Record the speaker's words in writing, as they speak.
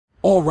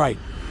All right,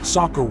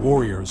 soccer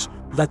warriors,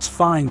 let's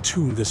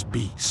fine-tune this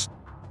beast.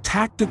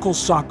 Tactical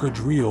soccer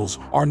drills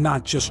are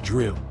not just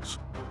drills.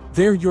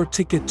 They're your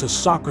ticket to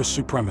soccer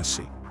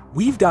supremacy.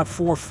 We've got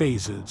 4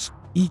 phases,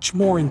 each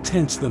more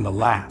intense than the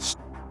last,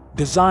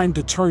 designed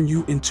to turn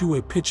you into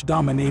a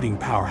pitch-dominating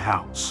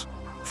powerhouse.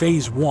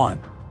 Phase 1.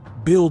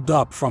 Build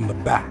up from the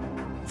back.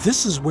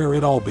 This is where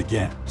it all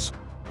begins.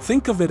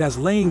 Think of it as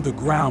laying the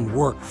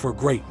groundwork for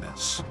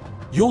greatness.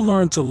 You'll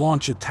learn to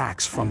launch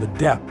attacks from the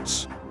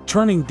depths,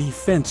 turning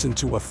defense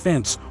into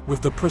offense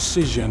with the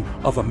precision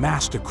of a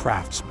master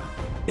craftsman.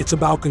 It's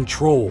about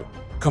control,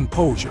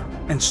 composure,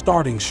 and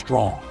starting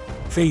strong.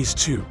 Phase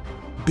 2.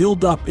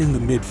 Build up in the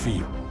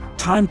midfield.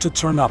 Time to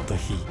turn up the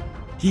heat.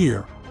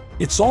 Here,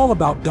 it's all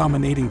about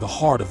dominating the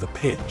heart of the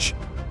pitch.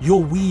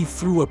 You'll weave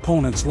through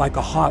opponents like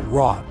a hot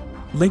rod,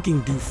 linking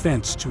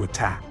defense to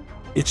attack.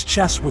 It's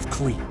chess with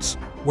cleats,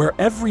 where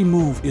every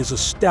move is a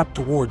step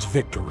towards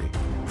victory.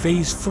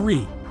 Phase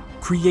 3.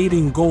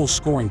 Creating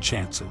goal-scoring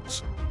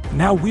chances.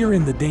 Now we're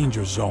in the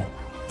danger zone.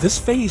 This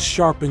phase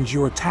sharpens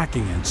your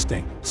attacking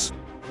instincts.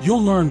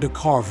 You'll learn to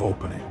carve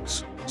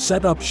openings,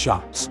 set up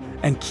shots,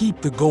 and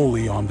keep the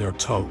goalie on their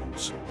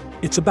toes.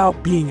 It's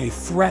about being a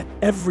threat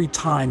every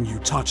time you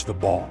touch the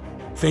ball.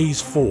 Phase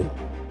 4.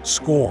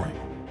 Scoring.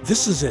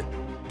 This is it,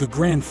 the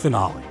grand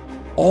finale.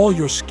 All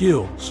your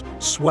skills,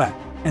 sweat,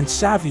 and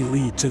savvy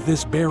lead to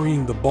this,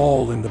 burying the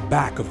ball in the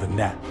back of the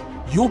net.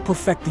 You'll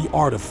perfect the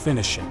art of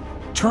finishing,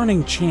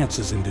 turning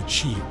chances into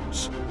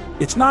cheers.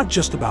 It's not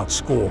just about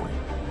scoring.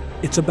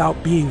 It's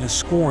about being a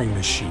scoring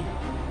machine.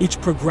 Each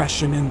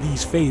progression in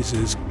these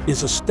phases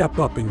is a step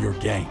up in your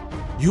game.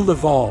 You'll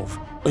evolve,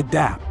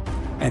 adapt,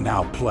 and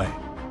outplay.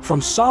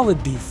 From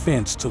solid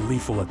defense to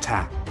lethal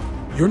attack,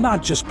 you're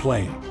not just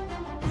playing,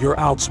 you're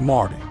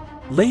outsmarting.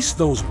 Lace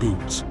those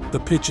boots, the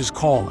pitch is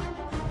calling.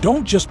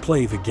 Don't just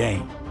play the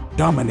game,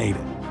 dominate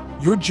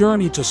it. Your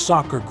journey to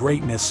soccer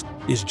greatness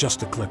is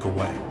just a click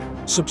away.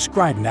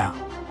 Subscribe now,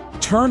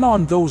 turn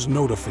on those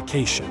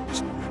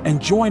notifications, and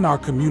join our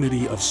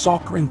community of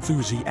soccer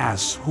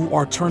enthusiasts who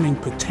are turning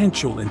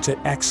potential into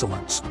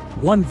excellence,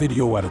 one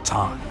video at a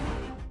time.